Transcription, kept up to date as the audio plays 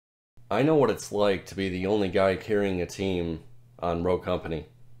I know what it's like to be the only guy carrying a team on Rogue Company,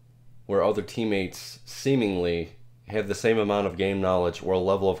 where other teammates seemingly have the same amount of game knowledge or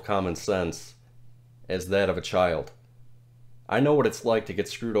level of common sense as that of a child. I know what it's like to get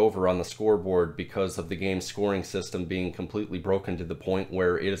screwed over on the scoreboard because of the game's scoring system being completely broken to the point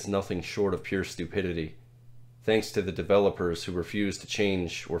where it is nothing short of pure stupidity, thanks to the developers who refuse to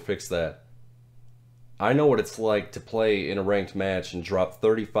change or fix that. I know what it's like to play in a ranked match and drop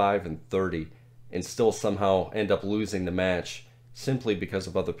 35 and 30 and still somehow end up losing the match simply because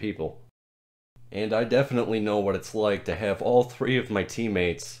of other people. And I definitely know what it's like to have all three of my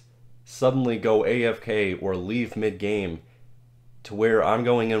teammates suddenly go AFK or leave mid-game to where I'm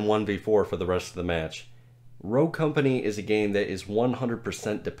going in 1v4 for the rest of the match. Rogue Company is a game that is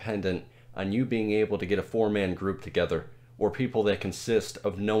 100% dependent on you being able to get a four-man group together, or people that consist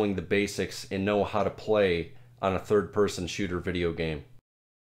of knowing the basics and know how to play on a third-person shooter video game.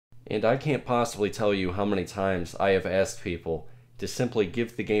 And I can't possibly tell you how many times I have asked people to simply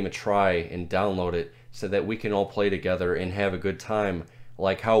give the game a try and download it so that we can all play together and have a good time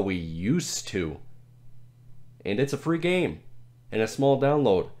like how we used to. And it's a free game and a small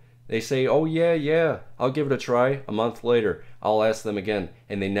download. They say, oh yeah, I'll give it a try. A month later, I'll ask them again,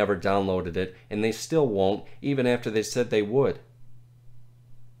 and they never downloaded it, and they still won't, even after they said they would.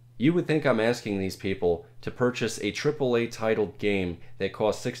 You would think I'm asking these people to purchase a AAA titled game that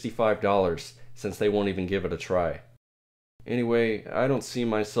costs $65 since they won't even give it a try. Anyway, I don't see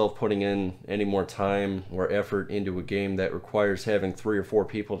myself putting in any more time or effort into a game that requires having 3 or 4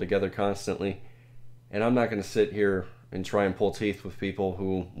 people together constantly, and I'm not going to sit here and try and pull teeth with people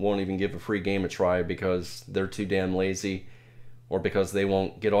who won't even give a free game a try because they're too damn lazy, or because they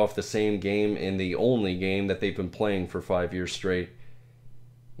won't get off the same game in the only game that they've been playing for 5 years straight.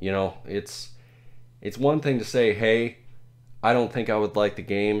 You know, it's one thing to say, hey, I don't think I would like the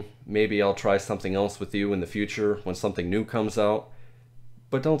game, maybe I'll try something else with you in the future when something new comes out,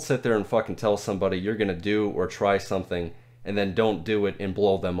 but don't sit there and fucking tell somebody you're gonna do or try something and then don't do it and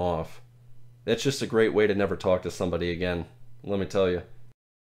blow them off. That's just a great way to never talk to somebody again, let me tell you.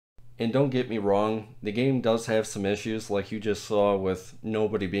 And don't get me wrong, the game does have some issues like you just saw with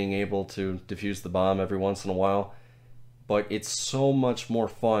nobody being able to defuse the bomb every once in a while, but it's so much more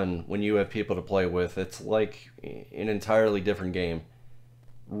fun when you have people to play with. It's like an entirely different game.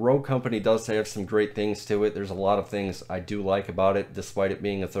 Rogue Company does have some great things to it. There's a lot of things I do like about it despite it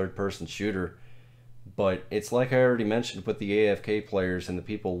being a third-person shooter. But it's like I already mentioned with the AFK players and the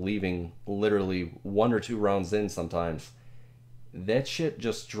people leaving literally 1 or 2 rounds in sometimes. That shit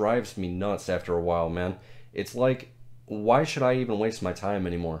just drives me nuts after a while, man. It's like, why should I even waste my time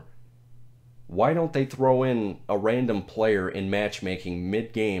anymore? Why don't they throw in a random player in matchmaking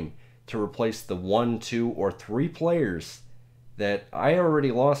mid-game to replace the 1, 2, or 3 players that I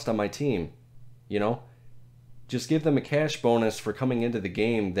already lost on my team, you know? Just give them a cash bonus for coming into the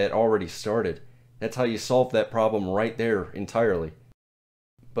game that already started. That's how you solve that problem right there entirely.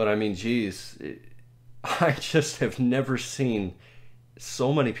 But I mean, geez, I just have never seen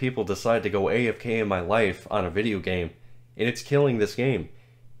so many people decide to go AFK in my life on a video game, and it's killing this game.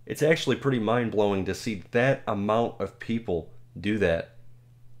 It's actually pretty mind-blowing to see that amount of people do that.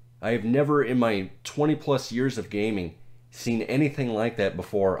 I have never in my 20 plus years of gaming seen anything like that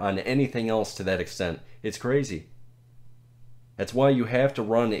before on anything else to that extent. It's crazy. That's why you have to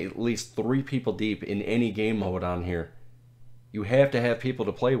run at least 3 people deep in any game mode on here. You have to have people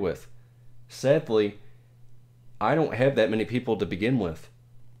to play with. Sadly, I don't have that many people to begin with.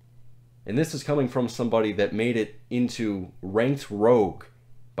 And this is coming from somebody that made it into ranked rogue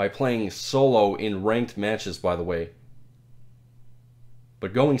by playing solo in ranked matches, by the way.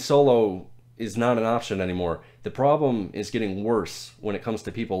 But going solo is not an option anymore. The problem is getting worse when it comes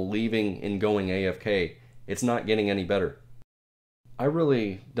to people leaving and going AFK. It's not getting any better. I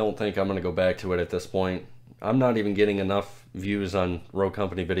really don't think I'm going to go back to it at this point. I'm not even getting enough views on Rogue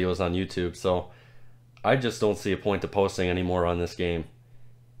Company videos on YouTube, so I just don't see a point to posting anymore on this game.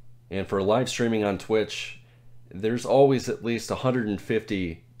 And for live streaming on Twitch, there's always at least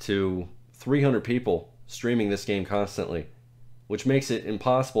 150 to 300 people streaming this game constantly, which makes it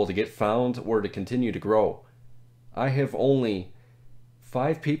impossible to get found or to continue to grow. I have only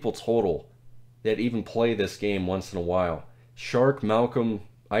 5 people total that even play this game once in a while. Shark, Malcolm,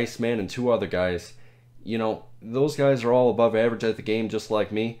 Iceman, and 2 other guys. You know, those guys are all above average at the game just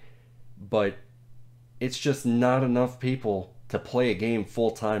like me, but it's just not enough people to play a game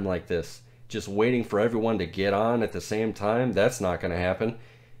full time like this. Just waiting for everyone to get on at the same time, that's not going to happen.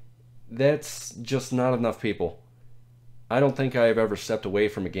 That's just not enough people. I don't think I have ever stepped away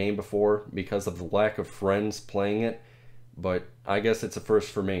from a game before because of the lack of friends playing it, but I guess it's a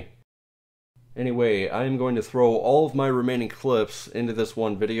first for me. Anyway, I am going to throw all of my remaining clips into this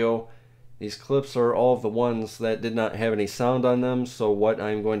one video. These clips are all of the ones that did not have any sound on them, so what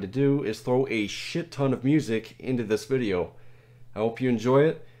I'm going to do is throw a shit ton of music into this video. I hope you enjoy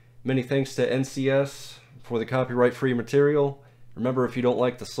it. Many thanks to NCS for the copyright-free material. Remember, if you don't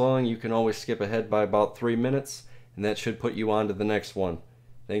like the song, you can always skip ahead by about 3 minutes, and that should put you on to the next one.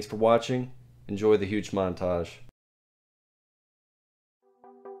 Thanks for watching. Enjoy the huge montage.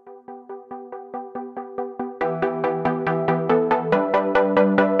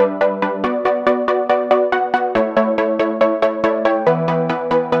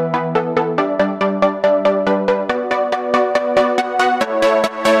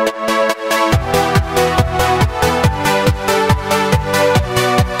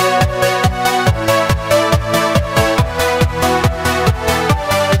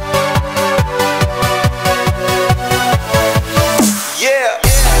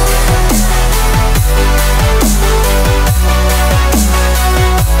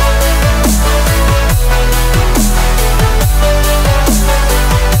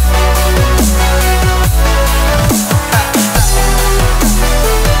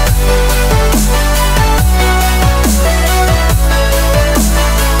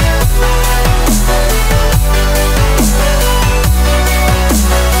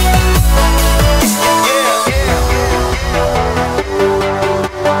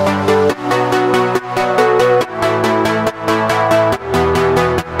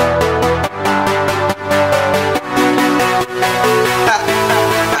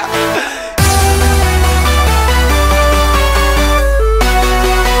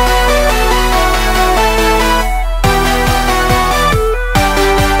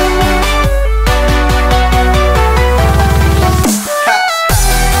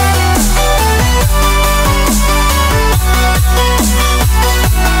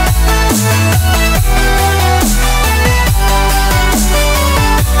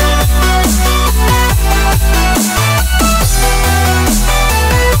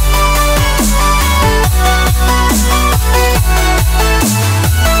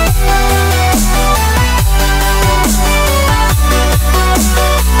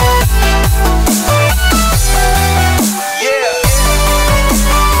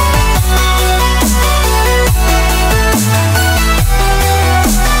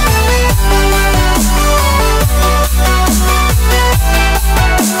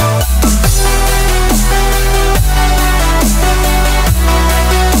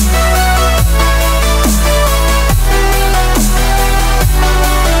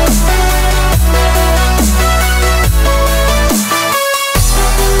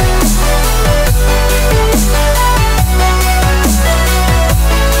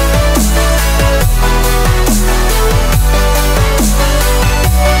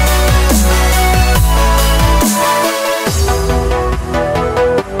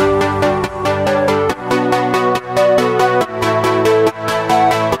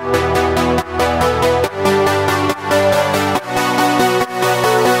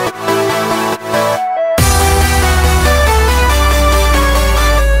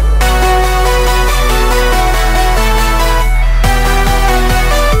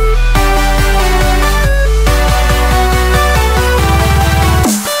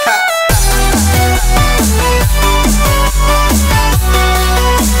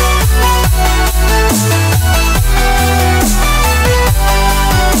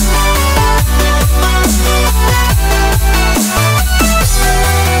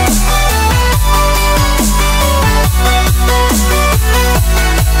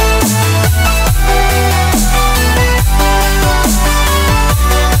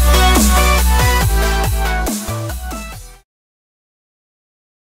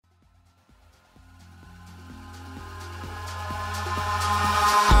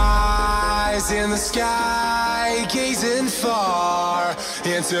 In the sky, gazing far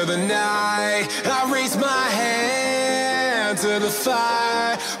into the night, I raise my hand to the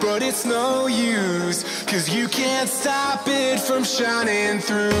fire, but it's no use, 'cause you can't stop it from shining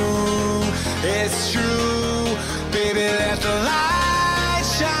through. It's true, baby, let the light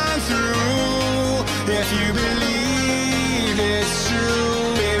shine through. If you believe it's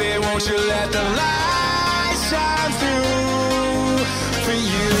true, baby, won't you let the light shine through for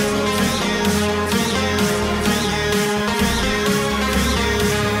you.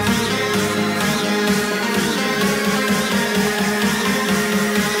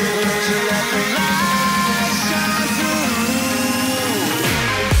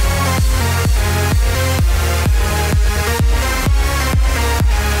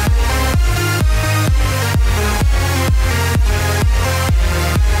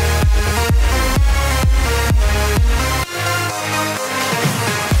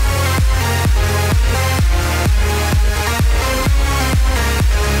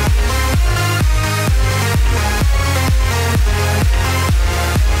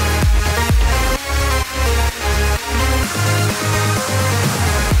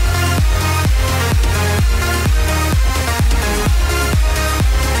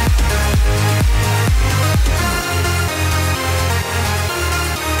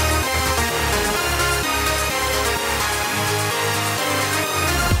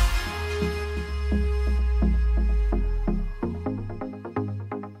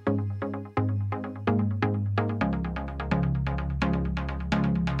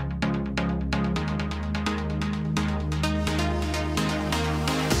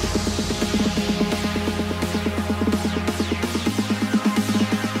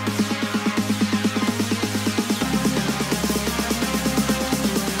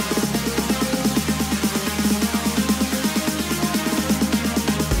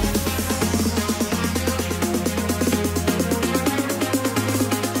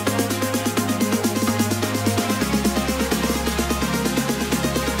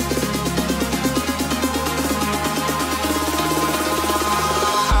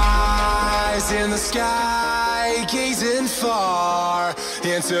 sky, gazing far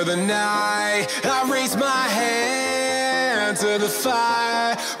into the night. I raise my hand to the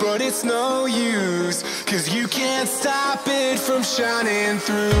fire, but it's no use, 'cause you can't stop it from shining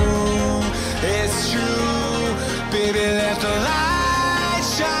through. It's true, baby, let the light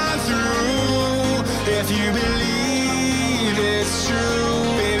shine through. If you believe it's true,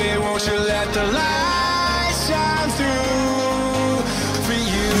 baby, won't you let the light shine through for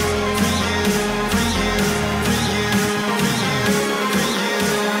you, for you, for you, for you, for you, for you,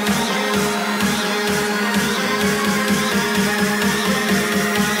 for you,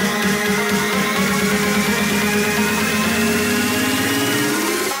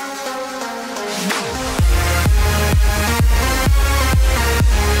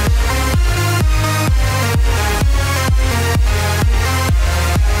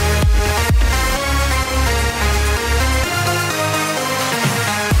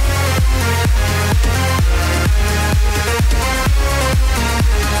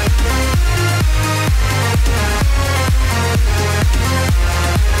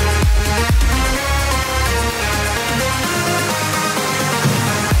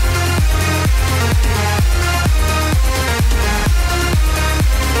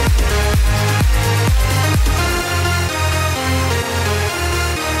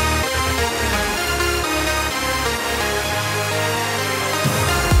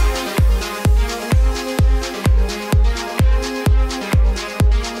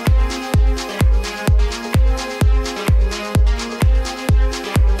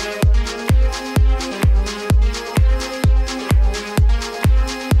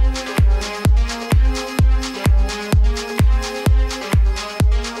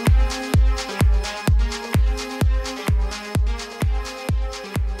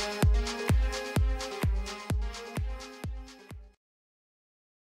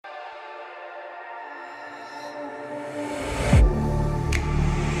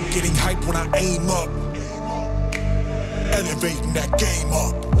 Getting hype when I aim up, elevating that game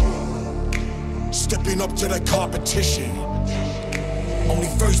up, stepping up to the competition. Only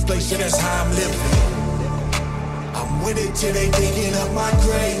first place, yeah, that's how I'm living. I'm with it till they digging up my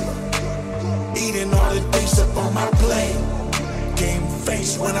grave, eating all the things up on my plate. Game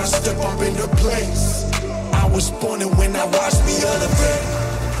face when I step up into place. I was born and when I watched me elevate.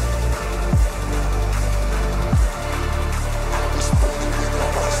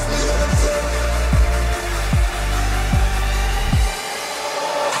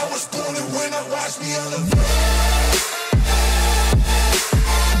 Watch me elevate.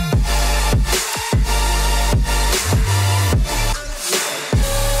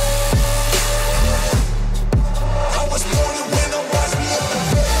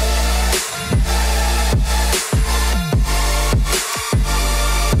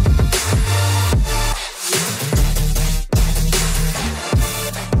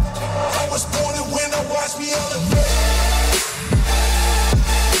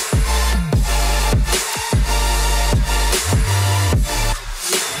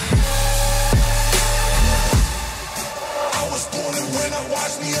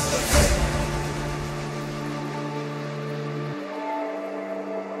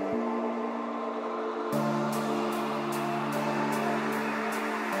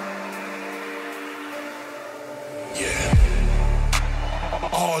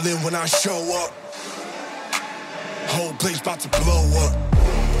 All in when I show up. Whole place about to blow up.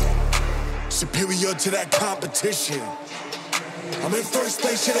 Superior to that competition. I'm in first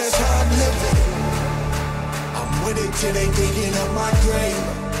place, yeah, that's how I'm living. I'm with it till they digging up my grave,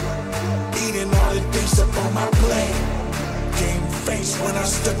 eating all the things up on my plate. Game face when I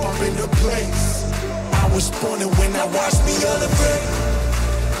step up into place. I was born and when I watched me elevate.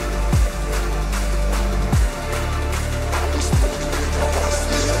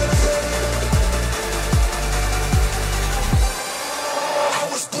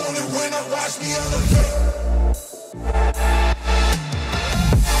 Watch me elevate.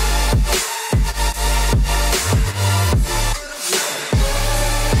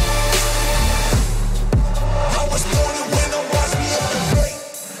 I was born and when I watch me elevate.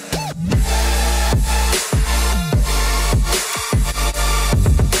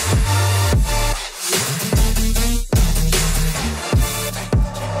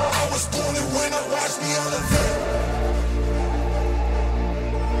 I was born and when I watch me elevate.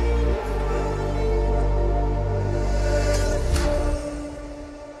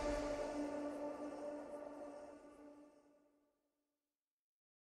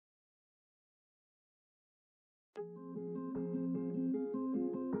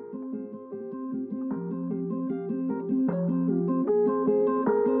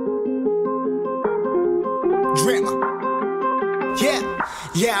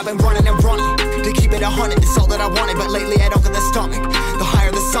 Yeah, I've been running and running to keep it 100, it's all that I wanted. But lately I don't get the stomach. The higher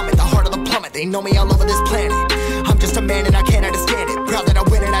the summit, the harder the plummet. They know me all over this planet. I'm just a man and I can't understand it. Proud that I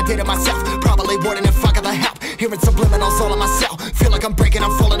win and I did it myself. Probably wouldn't if I got the help. Hearing subliminals all on myself. Feel like I'm breaking,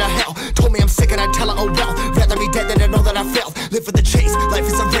 I'm falling to hell. Told me I'm sick and I tell her, oh well. Rather be dead than to know that I failed. Live for the chase, life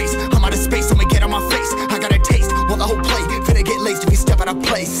is a race. I'm out of space, so me get on my face. I got a taste, well the whole plate finna get laced if you step out of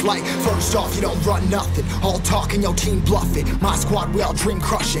place. Like, first off, you don't run nothing. All talk and your team bluff it. My squad, we all dream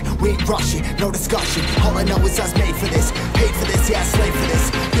crushing. We ain't rushing, no discussion. All I know is us made for this. Paid for this, yeah, slave for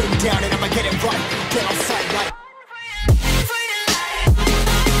this. Been down and I'ma get it right. Get on sight like.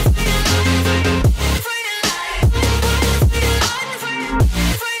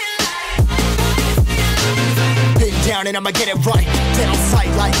 Down and I'ma get it right, dead on sight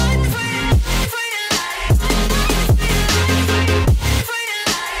like.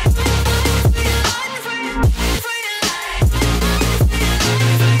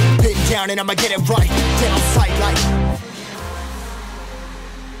 Been down and I'ma get it right, dead on sight like.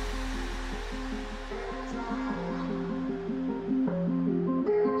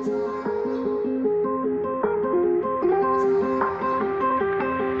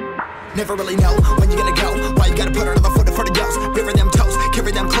 Never really know when you're gonna go. Why you gotta put another foot in front of yours? Bury them toes,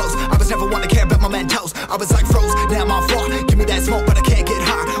 carry them close. I was never one to care about my mentos. I was like froze, now I'm on floor. Give me that smoke, but I can't get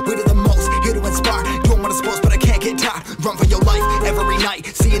high. We do the most, here to inspire. Doing what I'm supposed, but I can't get tired. Run for your life every night.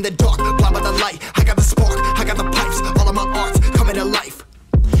 See in the dark, blind by the light. I got the spark, I got the pipes. All of my arts coming to life.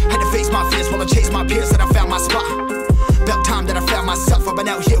 Had to face my fears while I chased my peers, and I found my spot. About time that I found myself. I've been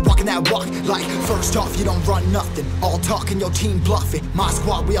out here walking that walk. Like, first off, you don't run nothing. All talk and your team bluffing. My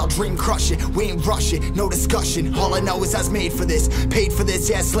squad, we all dream crushing. We ain't rushing, no discussion. All I know is I was made for this. Paid for this,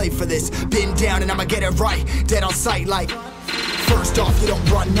 yeah, slave for this. Been down and I'ma get it right. Dead on sight like. First off, you don't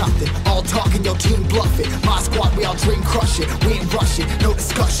run nothing. All talk and your team bluffing. My squad, we all dream crushing. We ain't rushing, no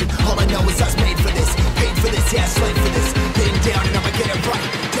discussion. All I know is I was made for this. Paid for this, yeah, slave for this. Been down and I'ma get it right.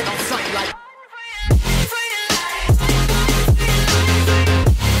 Dead on sight like.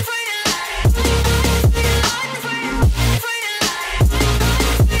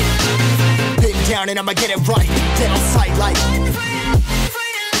 Down and I'ma get it right, dead on sight like.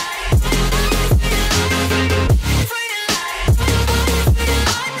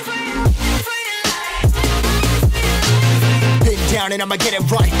 Been down and I'ma get it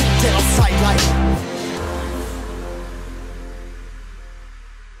right, dead on sight like.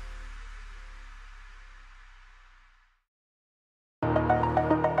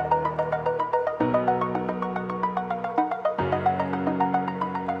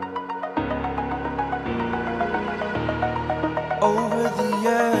 Over the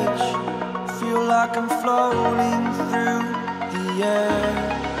edge, feel like I'm floating through the air.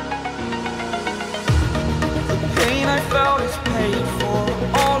 The pain I felt is paid for,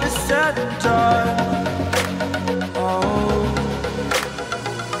 all is said and done. Oh,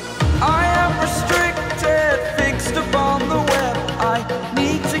 I am restricted, fixed upon the web. I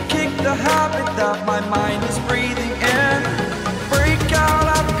need to kick the habit that my mind is breathing in. Break out,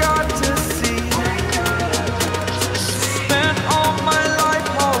 I've got to see.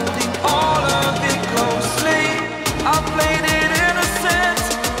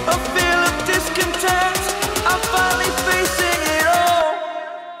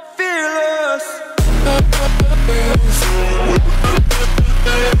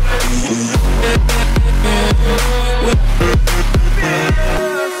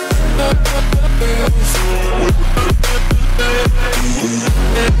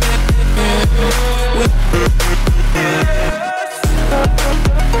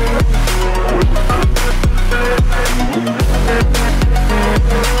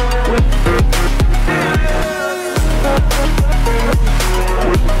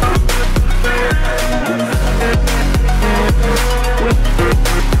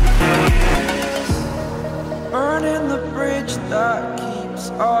 Burning the bridge that keeps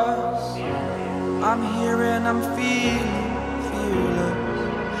us. I'm here and I'm feeling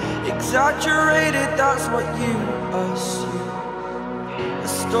fearless. Exaggerated, that's what you assume. The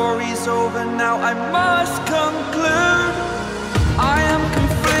story's over now, I must conclude. I am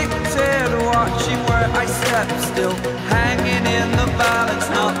conflicted, watching where I step still, hanging in the balance.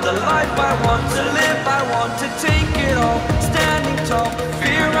 Not the life I want to live, I want to take it all. Standing tall,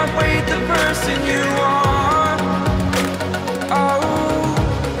 fear outweighed the person you are. Oh,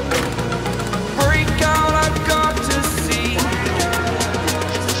 break out, I've got to see.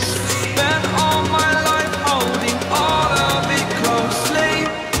 Spent all my life holding all of it closely.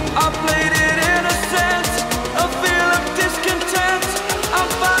 I played it in a sense, a feel of discontent. I'm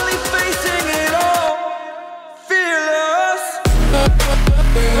finally facing it all, fearless.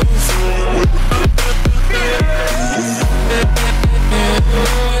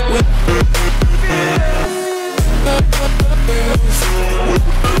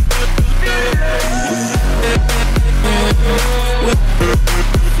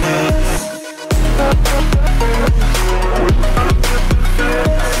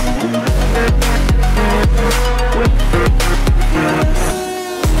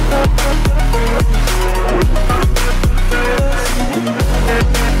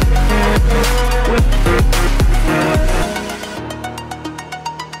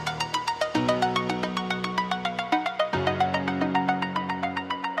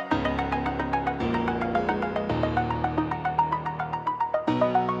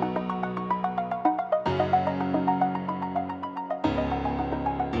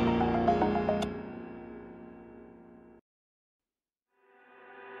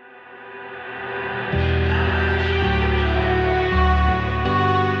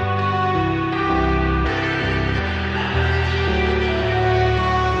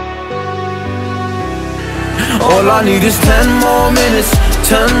 All I need is 10 more minutes,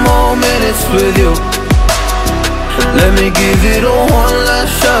 10 more minutes with you. Let me give it a one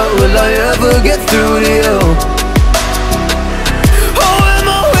last shot. Will I ever get through to you? Oh, am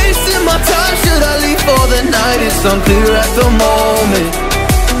I wasting my time? Should I leave for the night? It's unclear at the moment.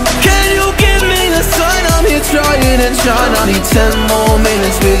 Can you give me a sign? I'm here trying and trying. I need 10 more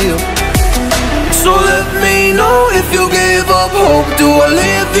minutes with you. So let me know if you gave up hope. Do I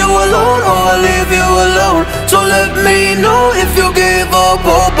leave you alone or I leave you alone? So let me know if you gave up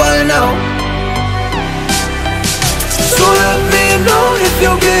hope by now. So let me know if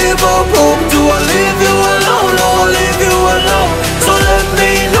you gave up hope. Do I leave you alone or I leave you alone? So let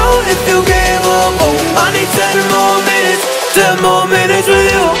me know if you gave up hope. I need 10 more minutes, 10 more minutes with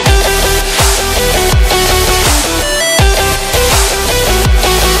you.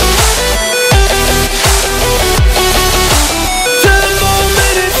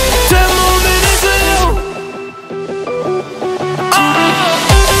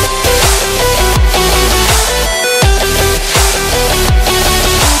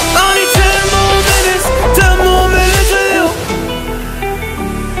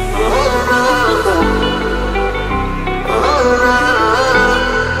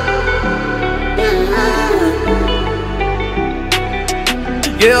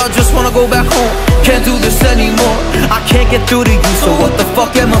 Yeah, I just wanna go back home. Can't do this anymore. I can't get through to you, so what the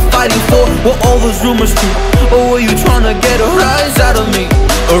fuck am I fighting for? What all those rumors do? Or were you trying to get a rise out of me?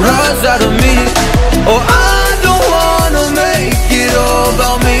 A rise out of me? Or I don't wanna make it all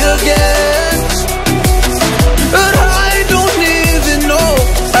about me again. And I don't even know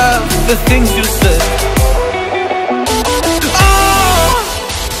half the things you said.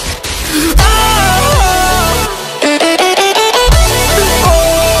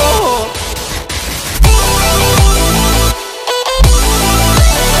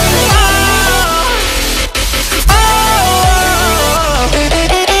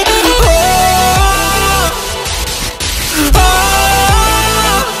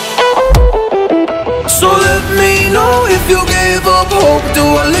 So let me know if you gave up hope. Do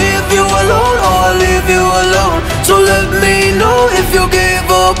I leave you alone or I leave you alone? So let me know if you gave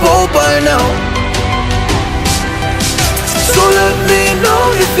up hope by now. So let me know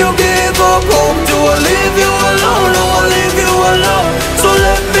if you gave up hope. Do I leave you alone or I leave you alone? So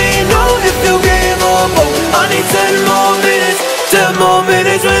let me know if you gave up hope. I need 10 more minutes, 10 more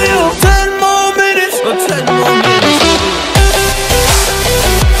minutes with you. 10 more minutes, or 10 more minutes with you.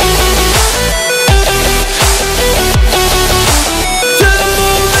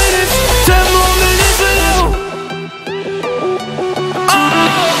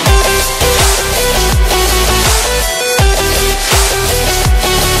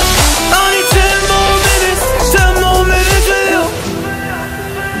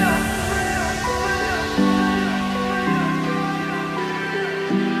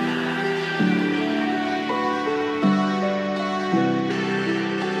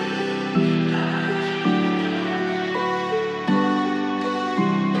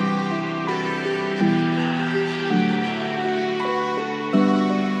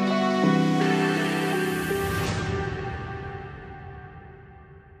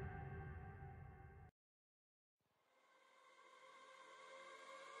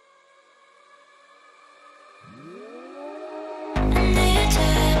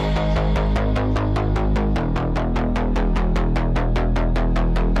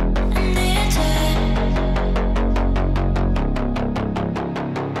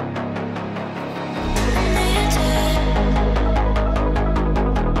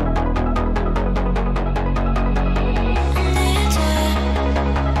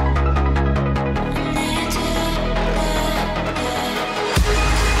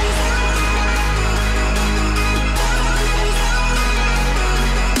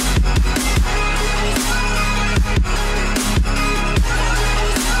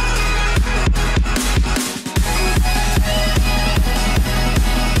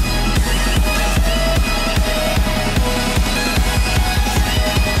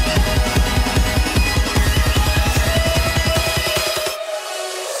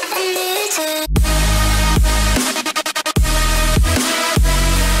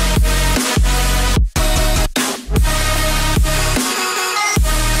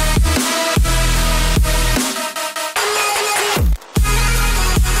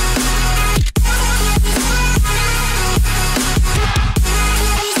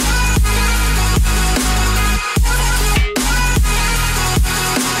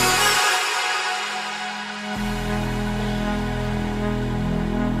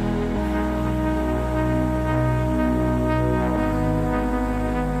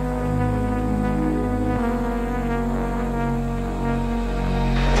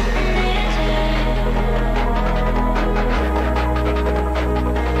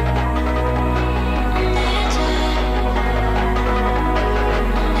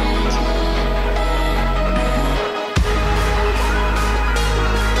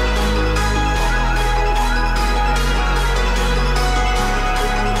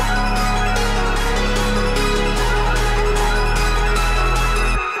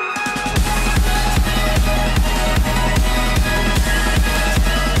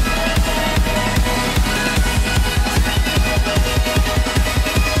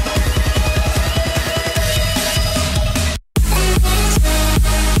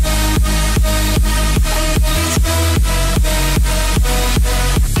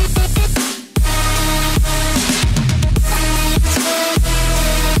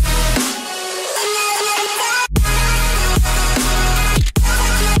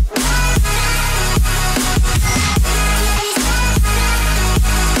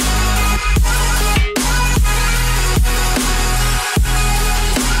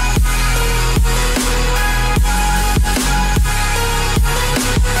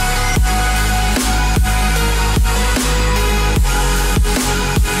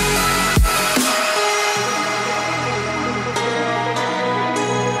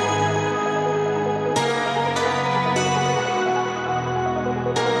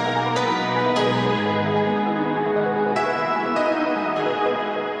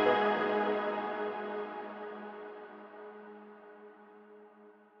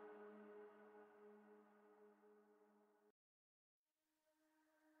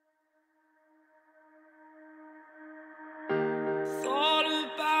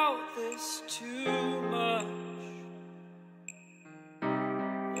 too much.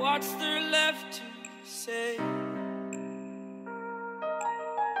 What's there left to say?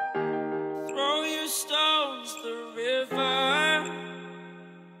 Throw your stones the river.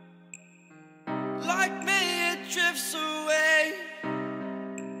 Like me it drifts away.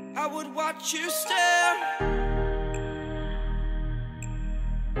 I would watch you stare.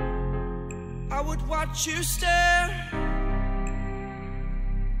 I would watch you stare.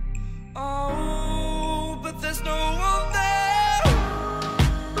 Oh, but there's no one there.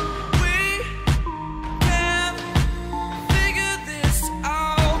 We can figure this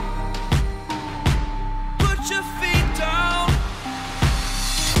out. Put your feet down.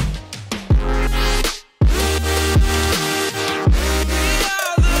 We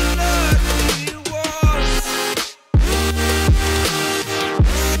are the lucky ones.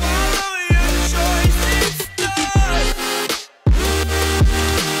 Swallow your choice, it's done.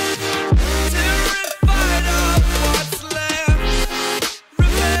 Terrified of what's left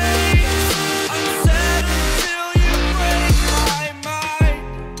remains unsaid until you break my mind.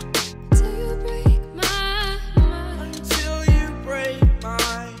 Till you break my mind. Until you break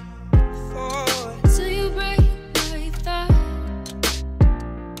my thought. Till you break my thought.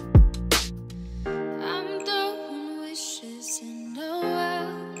 I'm throwing wishes in the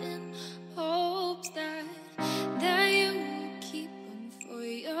well in hopes that you will keep them for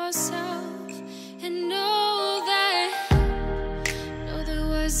yourself. And know there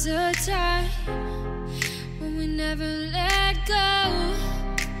was a time when we never let go.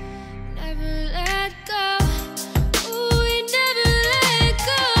 Never let go. Ooh, we never let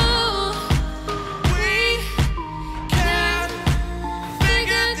go. We can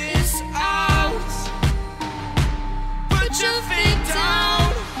figure this out. Put your feet down.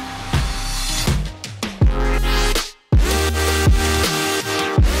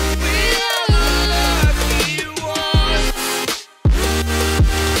 We are the lucky ones.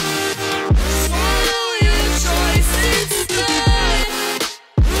 Swallow your choice, it's done.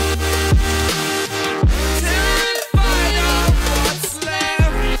 Terrified of what's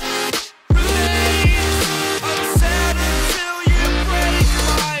left remains unsaid until you break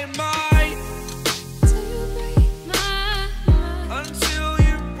my mind. Till you break my mind. Until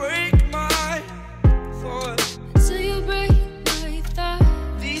you break my thought. Till you break my thought.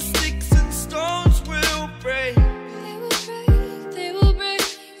 These sticks and stones will break. They will break, they will break,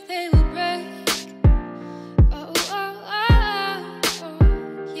 they will break. Oh, oh, oh, oh,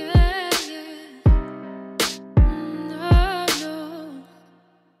 yeah, yeah. No, no.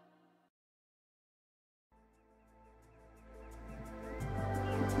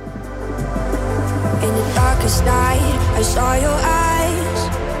 In the darkest night, I saw your eyes.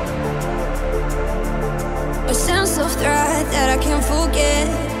 A sense of threat that I can't forget.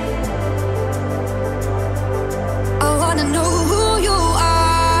 I wanna know who you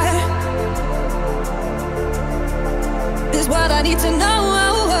are. This what I need to know.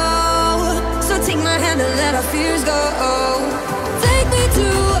 So take my hand and let our fears go. Take me to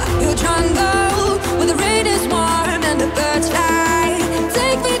your jungle where the rain is warm and the birds fly.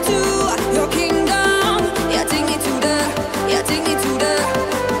 Take me to your kingdom. Yeah, take me to the. Yeah, take me to the.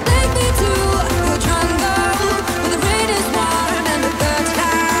 Take me to your jungle where the rain is warm and the birds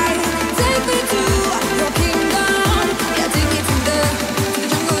fly. Take me to your kingdom. Yeah, take me to the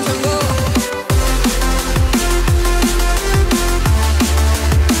jungle, jungle.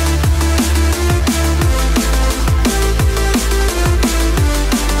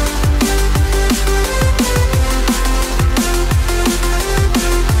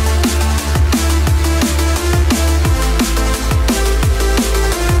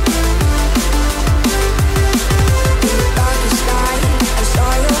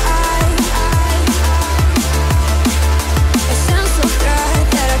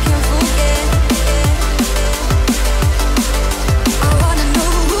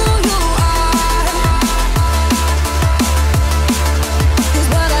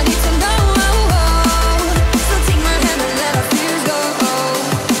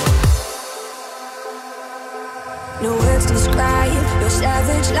 No words describe your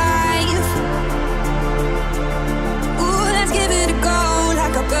savage life. Ooh, let's give it a go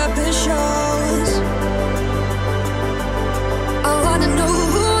like our purpose shows. I wanna know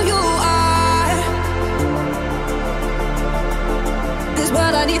who you are. This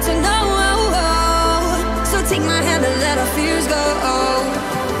what I need to know.